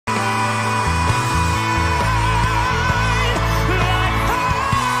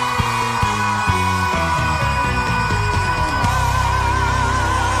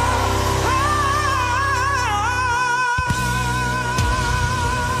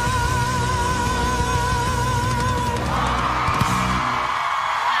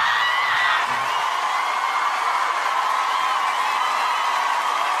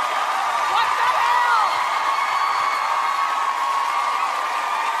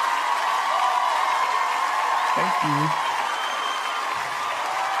Thank you.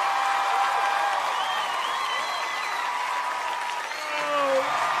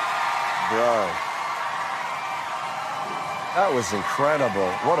 Bro. That was incredible.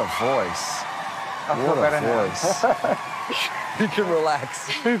 What a voice. What a voice. You can relax.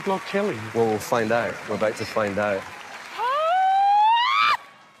 Who blocked Kelly? Well, we'll find out. We're about to find out.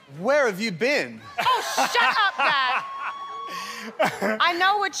 Where have you been? Oh, shut up, guy. I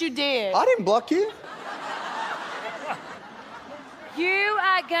know what you did. I didn't block you. You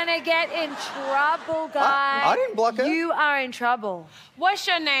are gonna get in trouble, guy. I didn't block her. You are in trouble. What's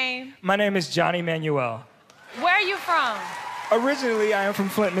your name? My name is Johnny Manuel. Where are you from? Originally, I am from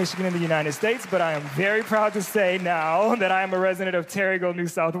Flint, Michigan in the United States, but I am very proud to say now that I am a resident of Terrigal, New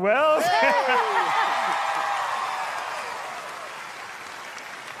South Wales.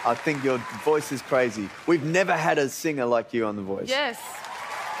 I think your voice is crazy. We've never had a singer like you on The Voice. Yes.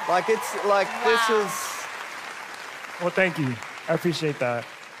 Like, it's like, this is... Well, thank you. I appreciate that.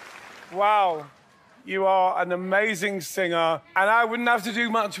 Wow. You are an amazing singer, and I wouldn't have to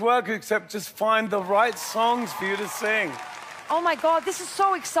do much work except just find the right songs for you to sing. Oh my God, this is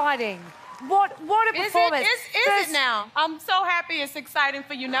so exciting. What a performance. Is it now? I'm so happy it's exciting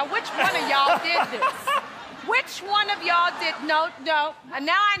for you. Now, which one of y'all did this? Which one of y'all did? No. And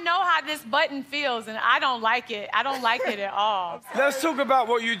now I know how this button feels, and I don't like it. I don't like it at all. Let's talk about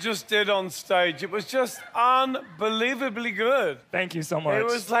what you just did on stage. It was just unbelievably good. Thank you so much. It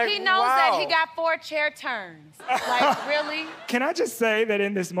was like, He knows that he got 4 chair turns. Like, really? Can I just say that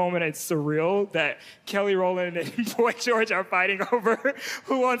in this moment, it's surreal that Kelly Rowland and Boy George are fighting over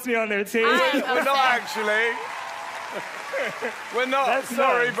who wants me on their team. We're not actually. We're not. That's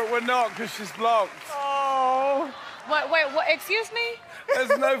sorry, nice. but we're not because she's blocked. Oh. Wait, excuse me?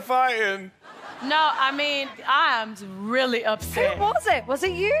 There's no fighting. No, I mean, I am really upset. Who was it? Was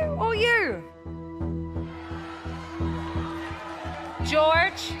it you or you?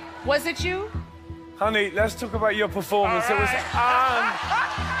 George, was it you? Honey, let's talk about your performance. It was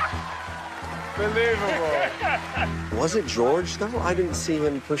unbelievable. Was it George, though? I didn't see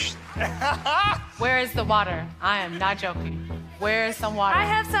him push... Where is the water? I am not joking. Where is some water? I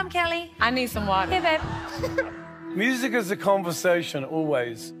have some, Kelly. I need some water. Here, babe. Music is a conversation,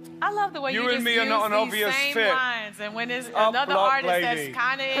 always. I love the way you You and just me are use not an these obvious same fit. lines, and when there's Up another block artist lady. that's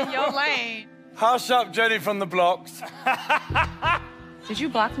kind of in your lane. Hush up, Jenny from the blocks. Did you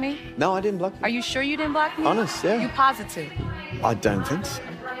block me? No, I didn't block you. Are you sure you didn't block me? Honest, yeah. You positive? I don't think so.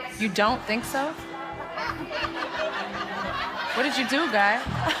 You don't think so? What did you do, guy?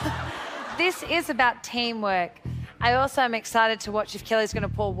 This is about teamwork. I also am excited to watch if Kelly's going to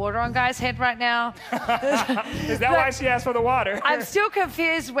pour water on Guy's head right now. Is that why she asked for the water? I'm still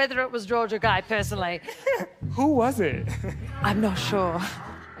confused whether it was George or Guy, personally. Who was it? I'm not sure.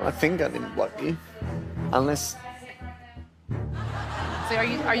 I think I didn't block you. Unless... So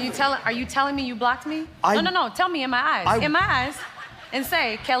are you telling me you blocked me? I- No. Tell me in my eyes. In my eyes. And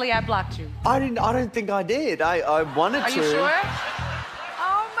say, Kelly, I blocked you. I don't think I did. I wanted to. Are you sure?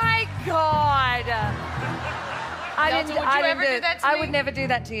 Oh my God. Delta, would you ever do that to I me? would never do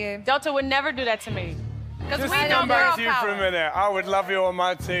that to you. Delta would never do that to me. Because Just we to know come girl back to you power. for a minute. I would love you on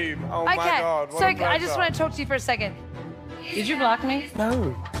my team. Oh my God. What so a I just pleasure. want to talk to you for a second. Did you block me?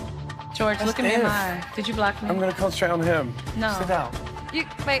 No. George, look at me in my eye. Did you block me? I'm going to concentrate on him. No. Sit down.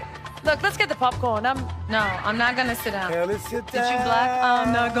 Wait, look, let's get the popcorn. No, I'm not going to sit down. Yeah, let's sit down. Did you block?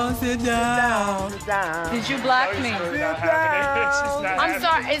 I'm not going to sit down. Sit down. Did you block me? I'm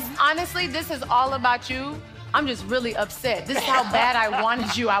sorry. Honestly, this is all about you. I'm just really upset. This is how bad I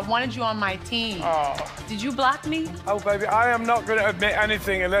wanted you. I wanted you on my team. Oh. Did you block me? Oh, baby, I am not going to admit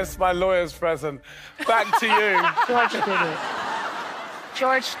anything unless my lawyer's present. Back to you. George did it.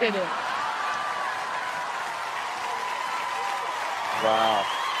 George did it. Wow.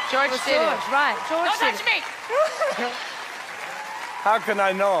 George did George, it. right. George Don't did touch it. me! How can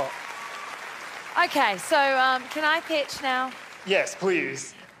I not? Okay, so can I pitch now? Yes,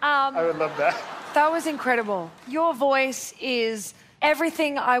 please. I would love that. That was incredible. Your voice is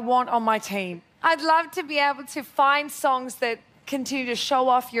everything I want on my team. I'd love to be able to find songs that continue to show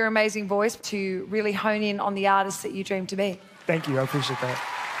off your amazing voice to really hone in on the artist that you dream to be. Thank you. I appreciate that.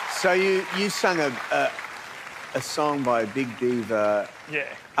 So you sung a song by a big diva. Yeah.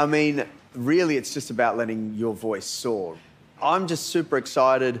 I mean, really, it's just about letting your voice soar. I'm just super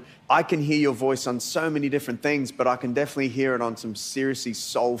excited. I can hear your voice on so many different things, but I can definitely hear it on some seriously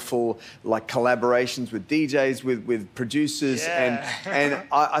soulful, like, collaborations with DJs, with producers. Yeah. And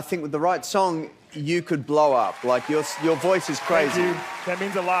I think with the right song, you could blow up. Like, your voice is crazy. Thank you. That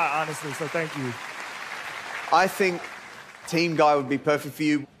means a lot, honestly, so thank you. I think Team Guy would be perfect for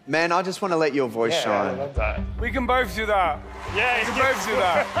you. Man, I just want to let your voice shine. I love that. We can both do that. Yeah, We can both do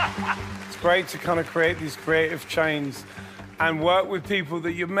that. It's great to kind of create these creative chains and work with people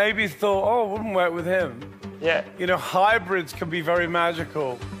that you maybe thought, oh, I wouldn't work with him. Yeah. You know, hybrids can be very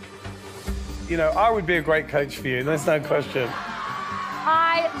magical. You know, I would be a great coach for you, there's no question.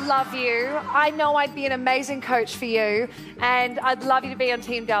 I love you. I know I'd be an amazing coach for you, and I'd love you to be on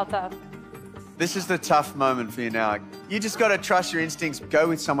Team Delta. This is the tough moment for you now. You just got to trust your instincts. Go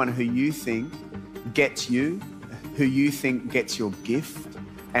with someone who you think gets you, who you think gets your gift,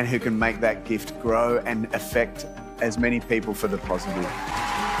 and who can make that gift grow and affect as many people for the positive.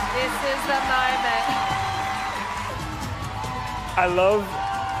 This is the moment. I love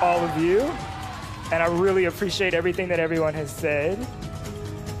all of you, and I really appreciate everything that everyone has said.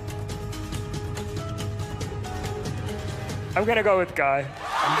 I'm gonna go with Guy.